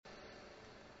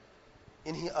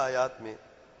انہی آیات میں،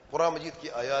 قرآن مجید کی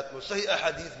آیات میں، صحیح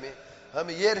احادیث میں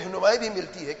ہمیں یہ رہنمائی بھی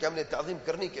ملتی ہے کہ ہم نے تعظیم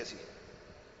کرنی کیسی ہے.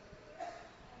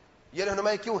 یہ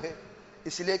رہنمائی کیوں ہے؟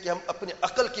 اس لیے کہ ہم اپنی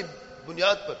عقل کی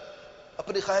بنیاد پر،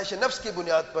 اپنی خواہش نفس کی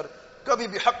بنیاد پر کبھی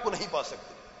بھی حق کو نہیں پا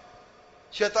سکتے.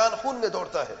 شیطان خون میں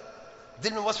دوڑتا ہے،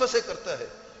 دل میں وسوسے کرتا ہے،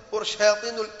 اور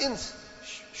شیاطین الانس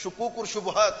شکوک اور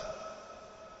شبہات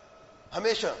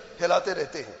ہمیشہ پھیلاتے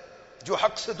رہتے ہیں، جو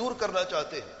حق سے دور کرنا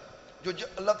چاہتے ہیں، جو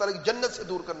اللہ تعالیٰ کی جنت سے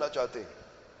دور کرنا چاہتے ہیں.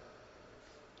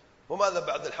 وماذا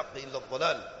بعد الحق الا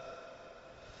الضلال.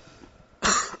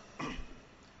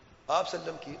 آپ صلی اللہ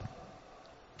علیہ وسلم کی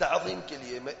تعظیم کے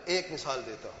لیے میں ایک مثال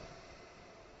دیتا ہوں.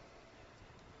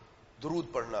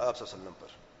 درود پڑھنا آپ صلی اللہ علیہ وسلم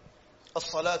پر،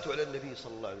 الصلاۃ علی النبی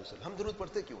صلی اللہ علیہ وسلم. ہم درود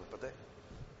پڑھتے کیوں ہیں پتہ ہے؟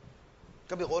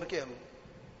 کبھی غور کیا ہم نے؟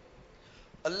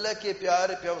 اللہ کے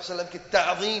پیارے پیغمبر صلی اللہ علیہ وسلم کی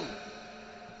تعظیم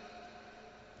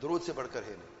درود سے بڑھ کر ہے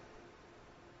نہیں.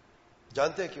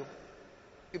 جانتے ہیں کیوں؟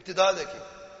 ابتدا دیکھیں.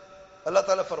 اللہ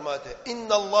تعالیٰ فرماتے ہیں ان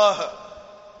اللہ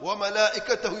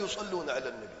وملائکتہ یصلون علی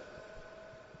النبی.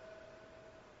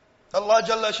 اللہ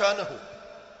جل شانہ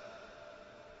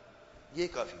یہ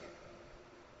کافی ہے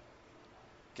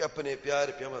کہ اپنے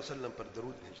پیارے پیغمبر صلی اللہ علیہ وسلم پر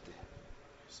درود بھیجتے ہیں.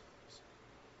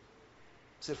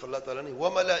 صرف اللہ تعالیٰ نہیں،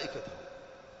 وملائکتہ،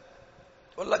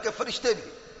 اللہ کے فرشتے بھی.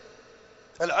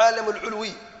 العالم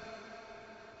العلوی،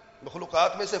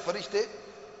 مخلوقات میں سے فرشتے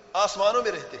آسمانوں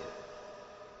میں رہتے ہیں،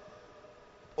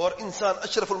 اور انسان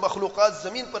اشرف المخلوقات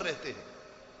زمین پر رہتے ہیں.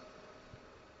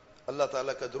 اللہ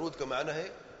تعالیٰ کا درود کا معنی ہے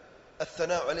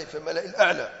الثناء علیہ فی الملأ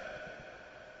الاعلی،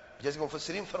 جیسے کہ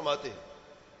مفسرین فرماتے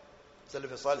ہیں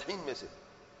سلف صالحین میں سے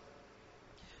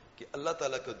کہ اللہ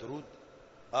تعالیٰ کا درود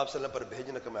آپ صلی اللہ علیہ وسلم پر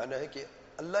بھیجنے کا معنی ہے کہ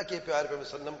اللہ کے پیارے پیغمبر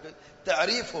صلی اللہ علیہ وسلم کی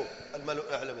تعریف ہو الملأ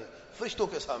الاعلی میں، فرشتوں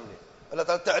کے سامنے. اللہ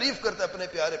تعالیٰ تعریف کرتا ہے اپنے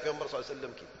پیارے پیغمبر صلی اللہ علیہ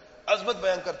وسلم کی، عظمت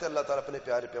بیان کرتے اللہ تعالیٰ اپنے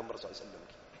پیارے پیغمبر صلی اللہ علیہ وسلم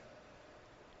کی.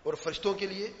 اور فرشتوں کے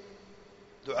لیے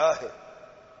دعا ہے،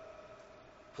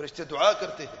 فرشتے دعا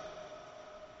کرتے ہیں،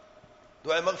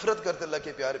 دعا مغفرت کرتے اللہ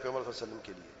کے پیارے پیغمبر صلی اللہ علیہ وسلم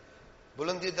کے لیے،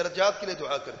 بلندی درجات کے لیے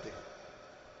دعا کرتے ہیں.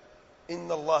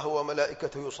 ان اللہ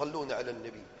وملائکتہ یصلون علی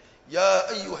النبی یا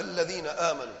ایھا الذین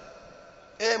آمنوا.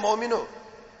 اے مومنو،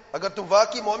 اگر تم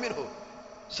واقعی مومن ہو،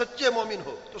 سچے مومن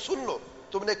ہو تو سن لو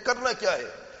تم نے کرنا کیا ہے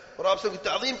اور آپ سب کی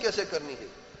تعظیم کیسے کرنی ہے.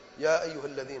 یا ایھا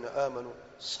الذین آمنوا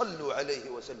صلوا علیہ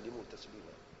وسلموا تسلیما.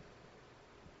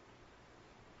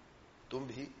 تم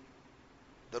بھی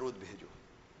درود بھیجو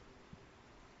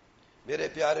میرے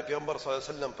پیارے پیغمبر صلی اللہ علیہ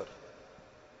وسلم پر،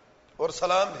 اور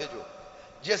سلام بھیجو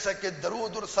جیسا کہ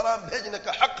درود اور سلام بھیجنے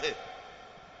کا حق ہے.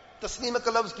 تسلیم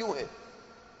کا لفظ کیوں ہے؟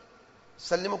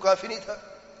 سلم کافی نہیں تھا،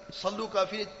 صلو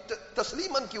کافی نہیں،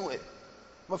 تسلیماً کیوں ہے؟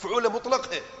 مفعول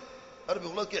مطلق ہے عربی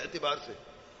لغت کے اعتبار سے،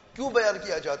 کیوں بیان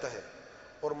کیا جاتا ہے؟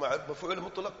 اور مفعول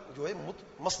مطلق جو ہے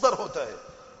مصدر ہوتا ہے،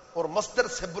 اور مصدر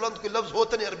سے بلند کوئی لفظ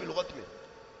ہوتا نہیں عربی لغت میں،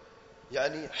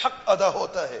 یعنی حق ادا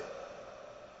ہوتا ہے.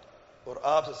 اور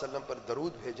آپ صلی اللہ علیہ وسلم پر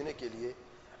درود بھیجنے کے لیے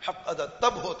حق ادا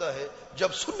تب ہوتا ہے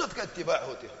جب سنت کا اتباع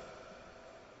ہوتے ہیں.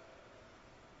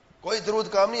 کوئی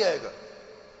درود کام نہیں آئے گا،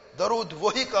 درود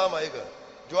وہی کام آئے گا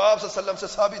جو آپ صلی اللہ علیہ وسلم سے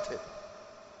ثابت ہے،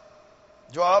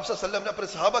 جو آپ صلی اللہ علیہ وسلم نے اپنے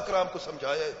صحابہ کرام کو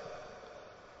سمجھایا ہے.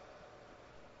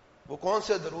 وہ کون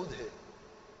سے درود ہے؟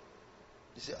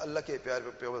 جسے اللہ کے پیارے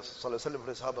پیغمبر صلی اللہ علیہ وسلم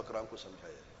نے صحابہ کرام کو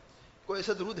سمجھایا ہے. کوئی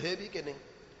ایسا درود ہے بھی کہ نہیں؟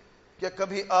 کیا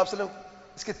کبھی آپ صلی اللہ علیہ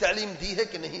وسلم اس کی تعلیم دی ہے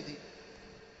کہ نہیں دی؟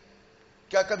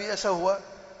 کیا کبھی ایسا ہوا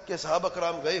کہ صحابہ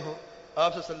کرام گئے ہوں،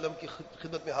 آپ صلی اللہ علیہ وسلم کی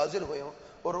خدمت میں حاضر ہوئے ہوں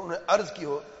اور انہوں نے عرض کی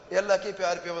ہو اے اللہ کے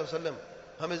پیارے پیغمبر صلی اللہ علیہ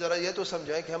وسلم ہمیں ذرا یہ تو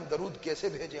سمجھائیں کہ ہم درود کیسے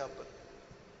بھیجیں آپ پر؟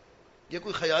 یہ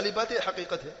کوئی خیالی بات ہے،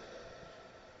 حقیقت ہے.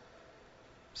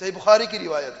 صحیح بخاری کی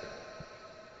روایت ہے،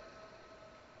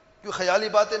 کوئی خیالی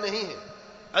باتیں نہیں ہیں.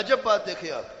 عجب بات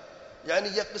دیکھیں آپ، یعنی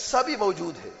یہ قصہ بھی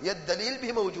موجود ہے، یہ دلیل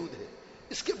بھی موجود ہے،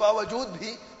 اس کے باوجود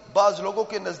بھی بعض لوگوں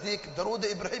کے نزدیک درود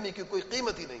ابراہیمی کی کوئی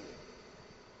قیمت ہی نہیں ہے.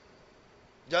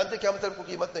 جانتے کیا مطلب کوئی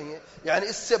قیمت نہیں ہے؟ یعنی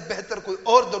اس سے بہتر کوئی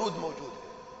اور درود موجود ہے.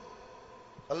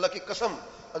 اللہ کی قسم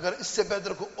اگر اس سے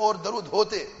بہتر کوئی اور درود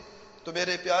ہوتے تو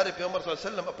میرے پیارے پیغمبر صلی اللہ علیہ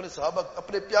وسلم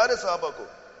اپنے پیارے صحابہ کو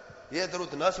یہ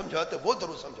درود نہ سمجھاتے، وہ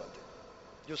درود سمجھاتے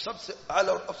جو سب سے اعلی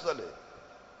اور افضل ہے،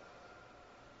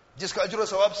 جس کا اجر و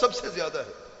ثواب سب سے زیادہ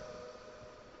ہے.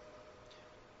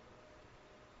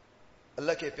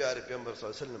 اللہ کے پیارے پیغمبر صلی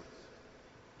اللہ علیہ وسلم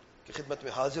کی خدمت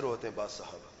میں حاضر ہوتے ہیں بعض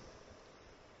صحابہ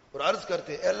اور عرض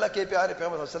کرتے ہیں اے اللہ کے پیارے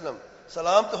پیغمبر صلی اللہ علیہ وسلم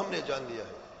سلام تو ہم نے جان لیا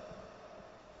ہے،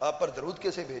 آپ پر درود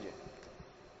کیسے بھیجیں؟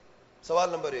 سوال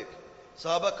نمبر 1،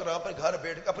 صحابہ کرام پر گھر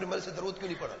بیٹھ اپنی مرضی سے درود کیوں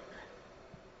نہیں پڑھا؟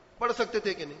 پڑھ سکتے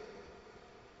تھے کہ نہیں؟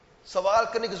 سوال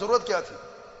کرنے کی ضرورت کیا تھی؟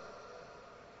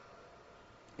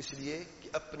 اس لیے کہ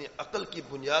اپنی عقل کی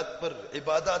بنیاد پر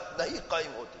عبادات نہیں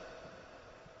قائم ہوتی.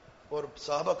 اور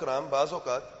صحابہ کرام بعض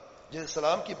اوقات جیسے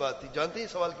سلام کی بات تھی، جانتے ہیں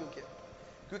سوال کیوں کیا؟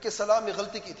 کیونکہ سلام میں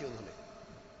غلطی کی تھی انہوں نے.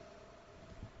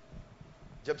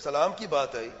 جب سلام کی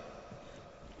بات آئی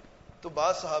تو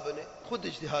بعض صحابہ نے خود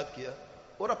اجتہاد کیا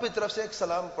اور اپنی طرف سے ایک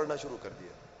سلام پڑھنا شروع کر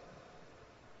دیا.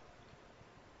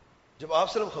 جب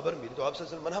آپ صلی اللہ علیہ وسلم خبر ملی تو آپ صلی اللہ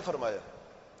علیہ وسلم منع فرمایا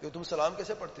کہ تم سلام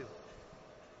کیسے پڑھتے ہو؟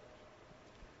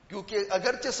 کیونکہ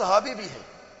اگرچہ صحابی بھی ہیں،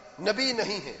 نبی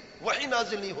نہیں ہیں، وحی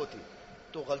نازل نہیں ہوتی،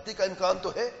 تو غلطی کا امکان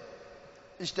تو ہے.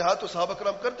 اجتہاد تو صحابہ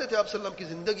کرام کرتے تھے آپ صلی اللہ علیہ وسلم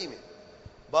کی زندگی میں.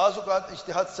 بعض اوقات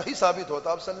اجتہاد صحیح ثابت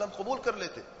ہوتا، آپ صلی اللہ علیہ وسلم قبول کر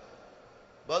لیتے.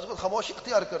 بعض اوقات خاموشی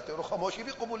اختیار کرتے، اور خاموشی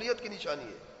بھی قبولیت کی نشانی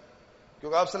ہے،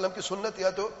 کیونکہ آپ صلی اللہ علیہ وسلم کی سنت یا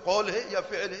تو قول ہے یا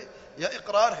فعل ہے یا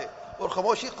اقرار ہے، اور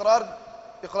خاموشی اقرار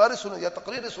سنت یا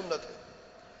تقریر سنت ہے.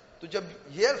 تو جب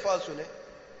یہ الفاظ سنے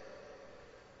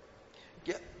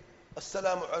کہ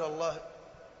السلام علی اللہ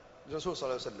رسول صلی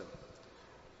اللہ علیہ وسلم،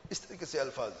 اس طریقے سے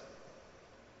الفاظ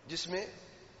جس میں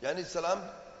یعنی سلام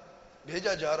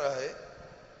بھیجا جا رہا ہے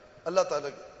اللہ تعالیٰ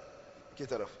کی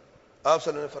طرف، آپ صلی اللہ علیہ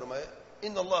وسلم نے فرمایا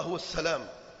ان اللہ هو السلام،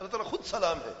 اللہ تعالیٰ خود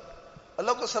سلام ہے.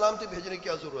 اللہ کو سلامتی بھیجنے کی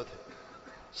کیا ضرورت ہے؟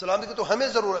 سلامتی کی تو ہمیں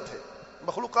ضرورت ہے،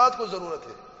 مخلوقات کو ضرورت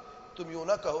ہے. تم یوں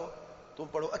نہ کہو، تم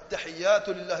پڑھو التحیات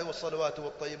للہ والصلوات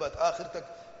والطیبات آخر تک.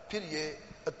 پھر یہ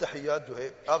التحیات جو ہے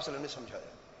آپ صلی اللہ علیہ وسلم نے سمجھایا.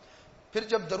 پھر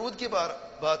جب درود کی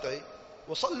بات آئی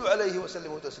وصلوا علیہ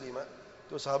وسلم تسلیما،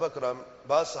 تو صحابہ کرام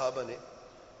بعض صحابہ نے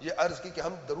یہ عرض کی کہ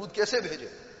ہم درود کیسے بھیجیں.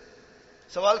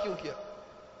 سوال کیوں کیا؟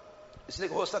 اس لیے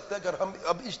کہ ہو سکتا ہے اگر ہم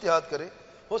اب اجتہاد کریں،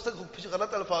 ہو سکتا ہے کچھ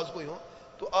غلط الفاظ کوئی ہوں،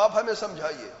 تو آپ ہمیں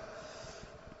سمجھائیے.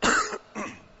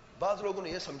 بعض لوگوں نے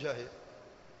یہ سمجھا ہے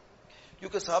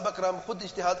کیونکہ صحابہ کرام خود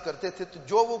اجتہاد کرتے تھے تو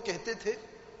جو وہ کہتے تھے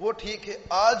وہ ٹھیک ہے،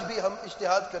 آج بھی ہم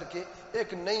اجتہاد کر کے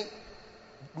ایک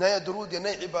نیا درود یا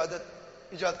نئی عبادت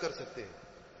ایجاد کر سکتے ہیں.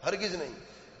 ہرگز نہیں.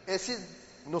 ایسی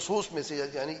نصوص میں سے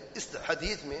یعنی اس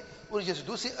حدیث میں اور جیسے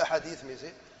دوسری احادیث میں سے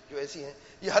جو ایسی ہیں،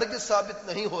 یہ ہرگز ثابت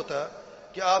نہیں ہوتا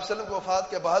کہ آپ صلی اللہ علیہ وسلم کی وفات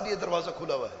کے بعد یہ دروازہ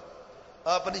کھلا ہوا ہے.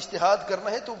 آپ نے اجتہاد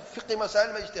کرنا ہے تو فقہ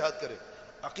مسائل میں اجتہاد کریں،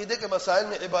 عقیدے کے مسائل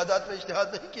میں عبادات میں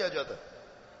اجتہاد نہیں کیا جاتا.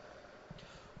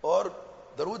 اور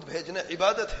درود بھیجنا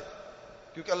عبادت ہے،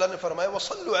 کیونکہ اللہ نے فرمایا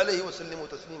وصلوا علیہ وسلم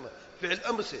تسلیما، فعل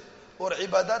امر سے. اور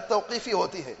عبادات توقیفی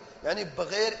ہوتی ہیں، یعنی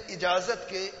بغیر اجازت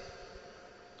کے.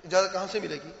 اجازت کہاں سے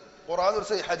ملے گی؟ قرآن اور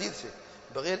صحیح حدیث سے.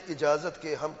 بغیر اجازت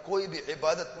کے ہم کوئی بھی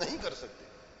عبادت نہیں کر سکتے.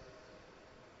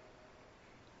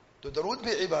 تو درود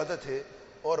بھی عبادت ہے،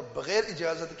 اور بغیر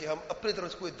اجازت کے ہم اپنی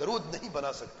طرف سے کوئی درود نہیں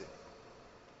بنا سکتے.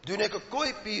 دنیا کا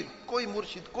کوئی پیر، کوئی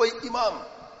مرشد، کوئی امام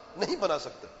نہیں بنا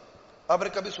سکتا. آپ نے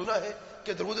کبھی سنا ہے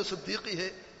کہ درود صدیقی ہے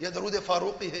یا درود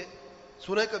فاروقی ہے؟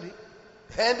 سنا ہے کبھی؟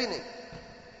 ہیں بھی نہیں.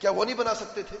 کیا وہ نہیں بنا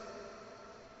سکتے تھے؟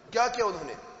 کیا کیا انہوں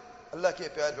نے؟ اللہ کے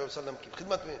پیارے پیغمبر وسلم کی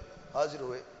خدمت میں حاضر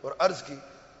ہوئے اور عرض کی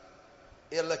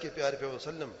اے اللہ کے پیارے پیغمبر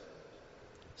وسلم،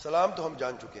 سلام تو ہم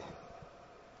جان چکے ہیں،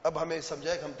 اب ہمیں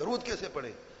سمجھائے کہ ہم درود کیسے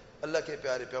پڑھیں. اللہ کے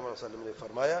پیارے پیغمبر وسلم نے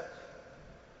فرمایا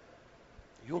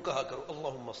یوں کہا کرو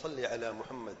اللہم صلی علی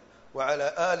محمد وعلی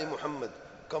آل محمد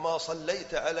کما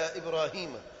صلیت علی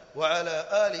ابراہیم وعلی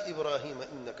آل ابراہیم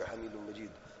انک حمید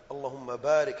مجید. اللہم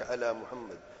بارک علی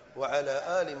محمد وعلى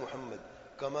آل محمد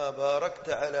كما باركت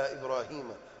على إبراهيم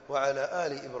وعلى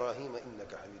آل إبراهيم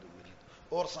إنك حميد مجيد.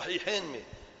 اور صحیحین میں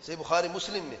صحیح بخاری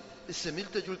مسلم میں اس سے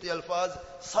ملتے جلتے الفاظ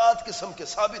 7 قسم کے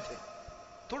ثابت ہیں.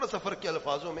 تھوڑا سا فرق کے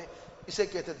الفاظوں میں. اسے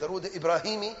کہتے درود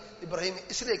ابراہیمی. ابراہیمی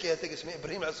اس لیے کہتے کہ اس میں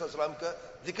ابراہیم علیہ السلام کا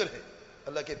ذکر ہے.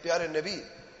 اللہ کے پیارے نبی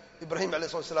ابراہیم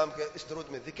علیہ السلام کا اس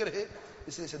درود میں ذکر ہے،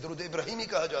 اس لیے اسے درود ابراہیمی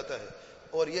کہا جاتا ہے.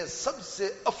 اور یہ سب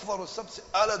سے افضل اور سب سے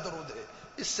اعلیٰ درود ہے.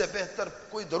 اس سے بہتر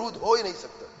کوئی درود ہو ہی نہیں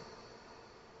سکتا.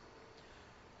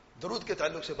 درود کے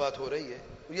تعلق سے بات ہو رہی ہے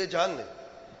تو یہ جان لیں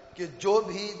کہ جو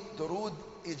بھی درود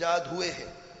ایجاد ہوئے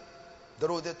ہیں،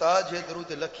 درود تاج ہے،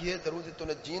 درود لکھی ہے، درود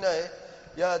تنجینا ہے،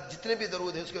 یا جتنے بھی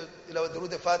درود ہیں، اس کے علاوہ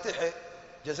درود فاتح ہے.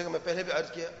 جیسے کہ میں پہلے بھی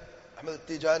عرض کیا، احمد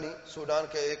تیجانی سوڈان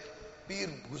کا ایک پیر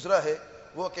گزرا ہے،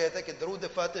 وہ کہتا ہے کہ درود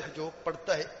فاتح جو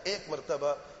پڑھتا ہے ایک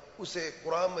مرتبہ اسے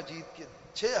قرآن مجید کے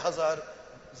 6000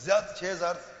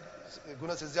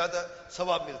 گنا سے زیادہ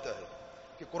ثواب ملتا ہے.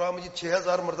 کہ قرآن مجید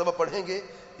 6000 مرتبہ پڑھیں گے،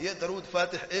 یہ درود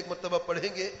فاتح ایک مرتبہ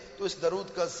پڑھیں گے تو اس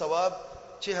درود کا ثواب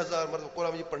 6000 مرتبہ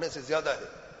قرآن مجید پڑھنے سے زیادہ ہے.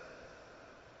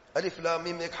 الف لام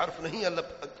میم ایک حرف نہیں،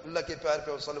 اللہ کے پیارے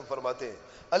پہ وسلم فرماتے ہیں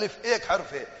الف ایک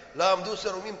حرف ہے، لام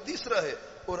دوسرا اور میم تیسرا ہے،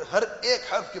 اور ہر ایک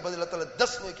حرف کے بدلے اللہ تعالیٰ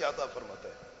 10 میں کیا عطا فرماتا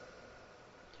ہے.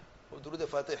 اور درود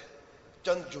فاتح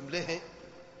چند جملے ہیں.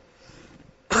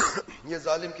 یہ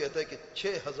ظالم کہتا ہے کہ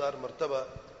 6000 مرتبہ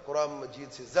قرآن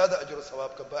مجید سے زیادہ اجر و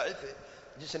ثواب کا باعث ہے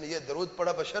جس نے یہ درود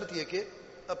پڑھا، بشرط یہ کہ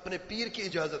اپنے پیر کی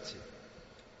اجازت سے.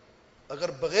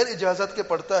 اگر بغیر اجازت کے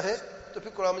پڑھتا ہے تو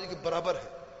پھر قرآن مجید کے برابر ہے،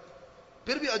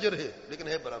 پھر بھی اجر ہے لیکن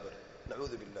ہے برابر ہے.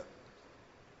 نعوذ باللہ.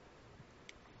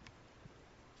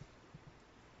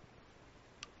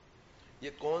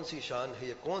 یہ کون سی شان ہے،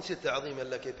 یہ کون سی تعظیم ہے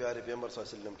اللہ کے پیارے پیغمبر صلی اللہ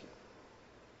علیہ وسلم کی،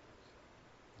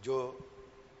 جو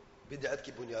بدعت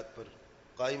کی بنیاد پر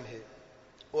قائم ہے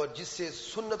اور جس سے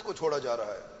سنت کو چھوڑا جا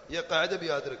رہا ہے. یہ قاعدہ بھی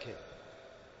یاد رکھیں،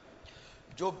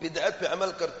 جو بدعت پہ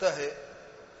عمل کرتا ہے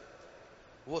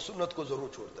وہ سنت کو ضرور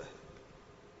چھوڑتا ہے.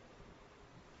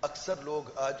 اکثر لوگ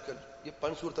آج کل یہ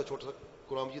 5 صورتیں چھوڑ سکتے،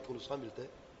 قرآن مجید کو نسخہ ملتا ہے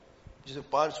جس میں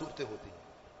 5 صورتیں ہوتی ہیں.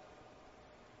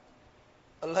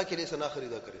 اللہ کے لیے سے نہ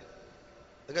خریدا کرے.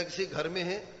 اگر کسی گھر میں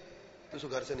ہے تو اس کو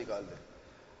گھر سے نکال دے.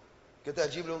 کہتے ہیں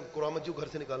عجیب لوگ قرآن مجید کو گھر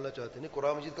سے نکالنا چاہتے ہیں. نہیں،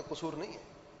 قرآن مجید کا قصور نہیں ہے،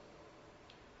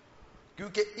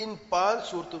 کیونکہ ان 5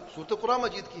 صورتیں قرآن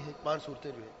مجید کی ہیں، 5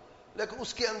 صورتیں جو ہیں، لیکن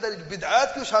اس کے اندر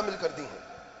بدعات کیوں شامل کر دی ہیں؟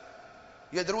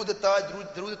 یہ درود تاج،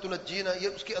 درود تنجینا، یہ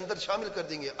اس کے اندر شامل کر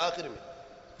دیں گے آخر میں.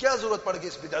 کیا ضرورت پڑ گئی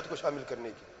اس بدعت کو شامل کرنے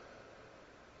کی؟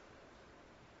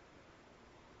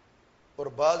 اور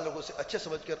بعض لوگوں سے اچھے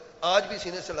سمجھ کر آج بھی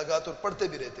سینے سے لگاتے اور پڑھتے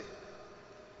بھی رہتے ہیں.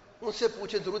 ان سے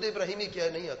پوچھیں درود ابراہیمی کیا ہے،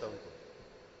 نہیں آتا ان کو.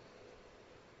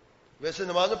 ویسے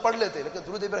نماز میں پڑھ لیتے ہیں لیکن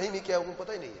درود ابراہیمی کیا ہے ان کو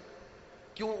پتہ ہی نہیں ہے.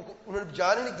 کیوں؟ انہوں نے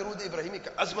جانے نہیں درود ابراہیمی کی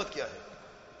عظمت کیا ہے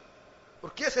اور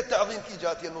کیسے تعظیم کی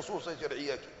جاتی ہے نصوص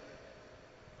شرعیہ کی.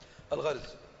 الغرض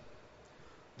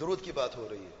درود کی بات ہو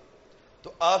رہی ہے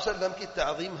تو آپ صلی اللہ علیہ وسلم کی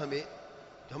تعظیم ہمیں،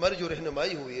 ہماری جو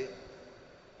رہنمائی ہوئی ہے،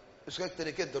 اس کا ایک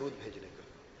طریقہ درود بھیجنے کا.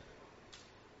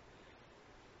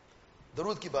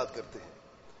 درود کی بات کرتے ہیں.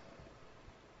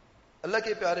 اللہ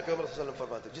کے پیارے پیغمبر صلی اللہ علیہ وسلم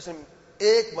فرماتے ہیں جس نے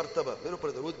ایک مرتبہ میرے اوپر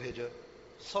درود بھیجا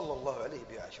صلی اللہ علیہ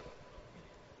وسلم،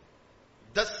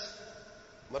 10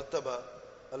 مرتبہ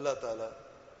اللہ تعالیٰ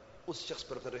اس شخص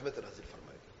پر اپنے رحمت نازل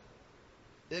فرمائے گا.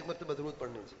 ایک مرتبہ درود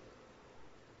پڑھنے سے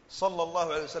صلی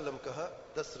اللہ علیہ وسلم کہا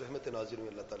 10 رحمت نازل ہوئی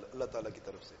اللہ تعالیٰ کی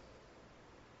طرف سے.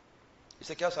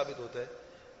 اسے کیا ثابت ہوتا ہے؟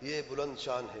 یہ بلند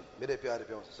شان ہے میرے پیارے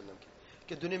پیغمبر صلی اللہ علیہ وسلم کی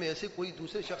کہ دنیا میں ایسے کوئی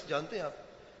دوسرے شخص جانتے ہیں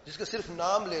آپ جس کا صرف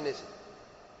نام لینے سے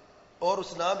اور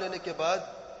اس نام لینے کے بعد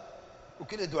ان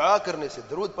کے لیے دعا کرنے سے،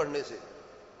 درود پڑھنے سے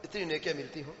اتنی نیکیاں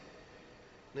ملتی ہوں؟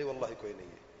 نہیں واللہ کوئی نہیں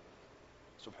ہے.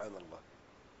 سبحان اللہ.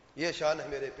 یہ شان ہے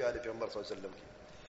میرے پیارے پیغمبر صلی اللہ علیہ وسلم کی.